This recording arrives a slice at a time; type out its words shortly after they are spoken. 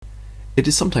It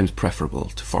is sometimes preferable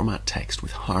to format text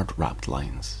with hard wrapped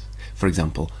lines, for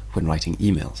example, when writing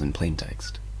emails in plain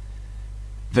text.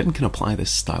 Vim can apply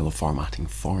this style of formatting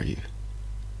for you.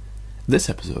 This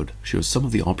episode shows some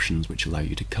of the options which allow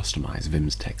you to customize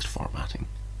Vim's text formatting.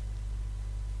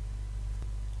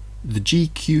 The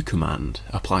GQ command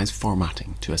applies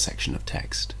formatting to a section of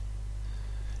text.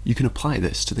 You can apply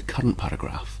this to the current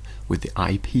paragraph with the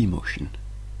IP motion.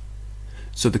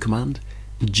 So the command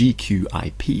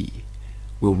GQIP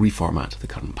will reformat the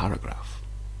current paragraph.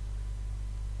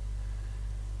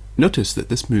 Notice that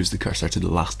this moves the cursor to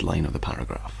the last line of the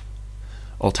paragraph.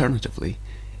 Alternatively,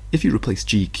 if you replace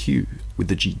GQ with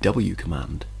the GW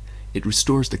command, it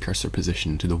restores the cursor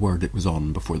position to the word it was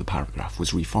on before the paragraph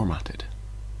was reformatted.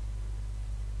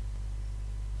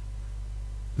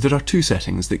 There are two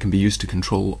settings that can be used to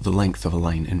control the length of a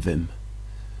line in Vim.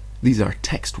 These are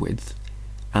text width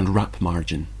and wrap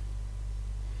margin.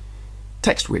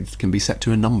 Text width can be set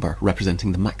to a number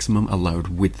representing the maximum allowed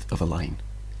width of a line.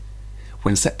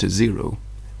 When set to 0,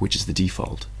 which is the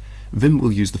default, Vim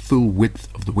will use the full width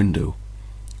of the window,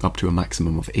 up to a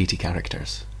maximum of 80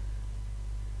 characters.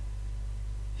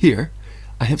 Here,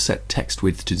 I have set text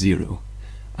width to 0,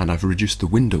 and I've reduced the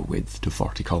window width to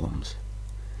 40 columns.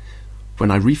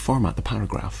 When I reformat the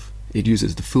paragraph, it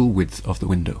uses the full width of the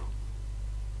window.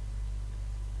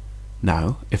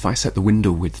 Now, if I set the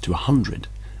window width to 100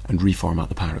 and reformat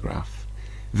the paragraph,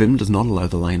 Vim does not allow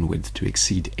the line width to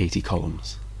exceed 80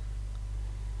 columns.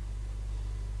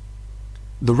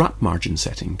 The wrap margin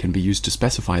setting can be used to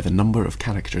specify the number of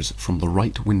characters from the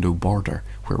right window border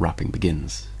where wrapping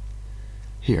begins.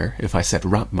 Here, if I set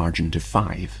wrap margin to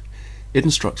 5, it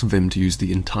instructs Vim to use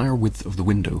the entire width of the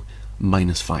window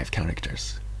minus 5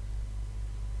 characters.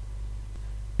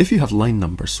 If you have line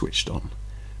numbers switched on,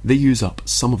 they use up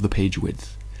some of the page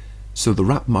width, so the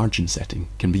wrap margin setting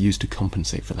can be used to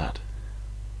compensate for that.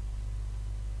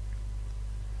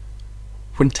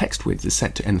 When text width is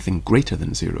set to anything greater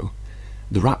than 0,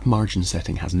 the wrap margin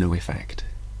setting has no effect.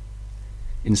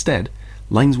 Instead,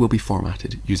 lines will be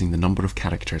formatted using the number of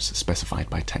characters specified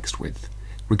by text width,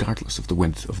 regardless of the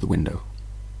width of the window.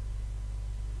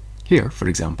 Here, for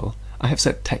example, I have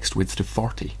set text width to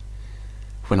 40.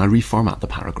 When I reformat the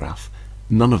paragraph,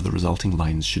 none of the resulting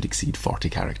lines should exceed 40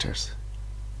 characters.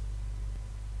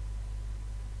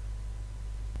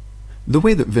 The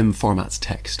way that Vim formats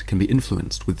text can be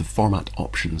influenced with the Format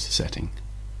Options setting.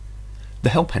 The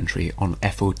help entry on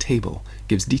FO Table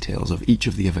gives details of each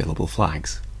of the available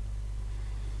flags.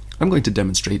 I'm going to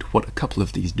demonstrate what a couple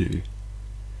of these do.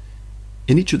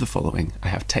 In each of the following, I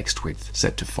have text width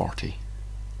set to 40.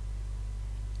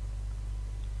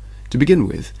 To begin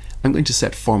with, I'm going to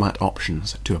set Format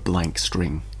Options to a blank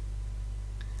string.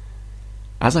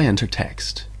 As I enter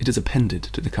text, it is appended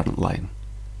to the current line,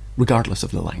 regardless of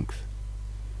the length.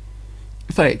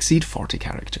 If I exceed 40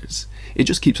 characters, it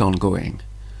just keeps on going.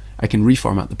 I can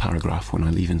reformat the paragraph when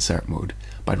I leave insert mode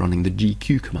by running the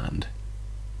GQ command.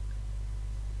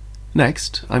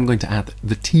 Next, I'm going to add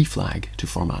the T flag to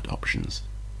Format Options.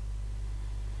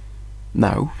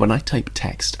 Now, when I type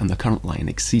text and the current line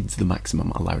exceeds the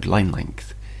maximum allowed line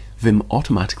length, Vim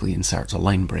automatically inserts a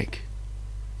line break.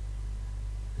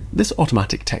 This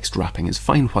automatic text wrapping is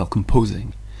fine while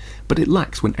composing, but it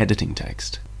lacks when editing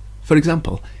text. For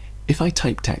example, if I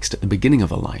type text at the beginning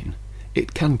of a line,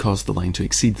 it can cause the line to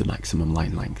exceed the maximum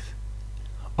line length.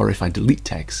 Or if I delete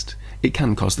text, it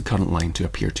can cause the current line to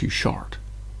appear too short.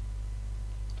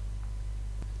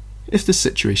 If this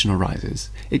situation arises,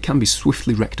 it can be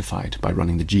swiftly rectified by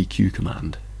running the GQ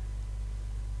command.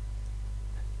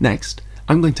 Next,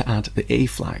 I'm going to add the A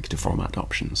flag to Format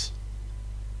Options.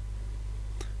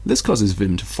 This causes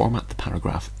Vim to format the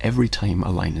paragraph every time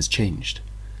a line is changed.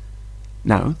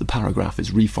 Now the paragraph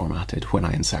is reformatted when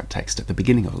I insert text at the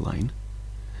beginning of a line,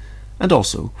 and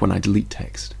also when I delete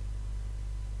text.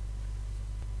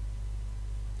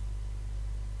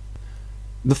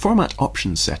 The Format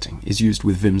Options setting is used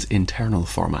with Vim's internal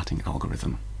formatting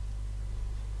algorithm.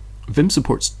 Vim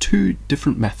supports two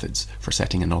different methods for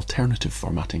setting an alternative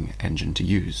formatting engine to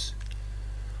use.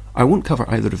 I won't cover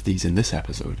either of these in this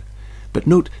episode, but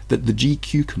note that the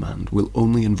GQ command will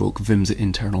only invoke Vim's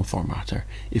internal formatter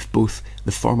if both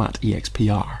the Format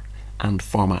EXPR and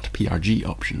Format PRG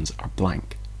options are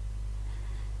blank.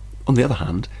 On the other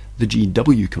hand, the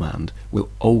GW command will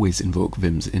always invoke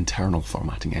Vim's internal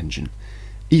formatting engine,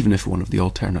 even if one of the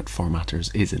alternate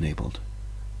formatters is enabled.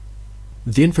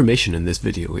 The information in this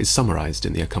video is summarized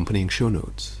in the accompanying show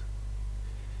notes.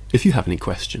 If you have any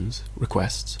questions,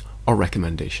 requests, or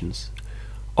recommendations,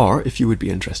 or if you would be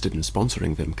interested in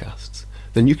sponsoring Vimcasts,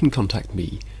 then you can contact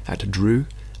me at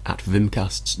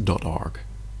drew@vimcasts.org.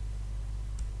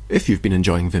 If you've been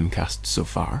enjoying Vimcasts so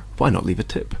far, why not leave a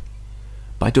tip?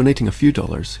 By donating a few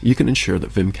dollars, you can ensure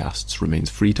that Vimcasts remains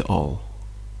free to all.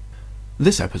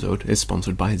 This episode is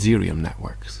sponsored by Xerium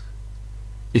Networks.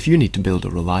 If you need to build a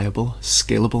reliable,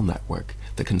 scalable network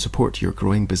that can support your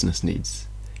growing business needs,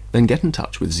 then get in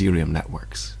touch with Xerium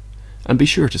Networks. And be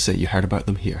sure to say you heard about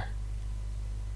them here.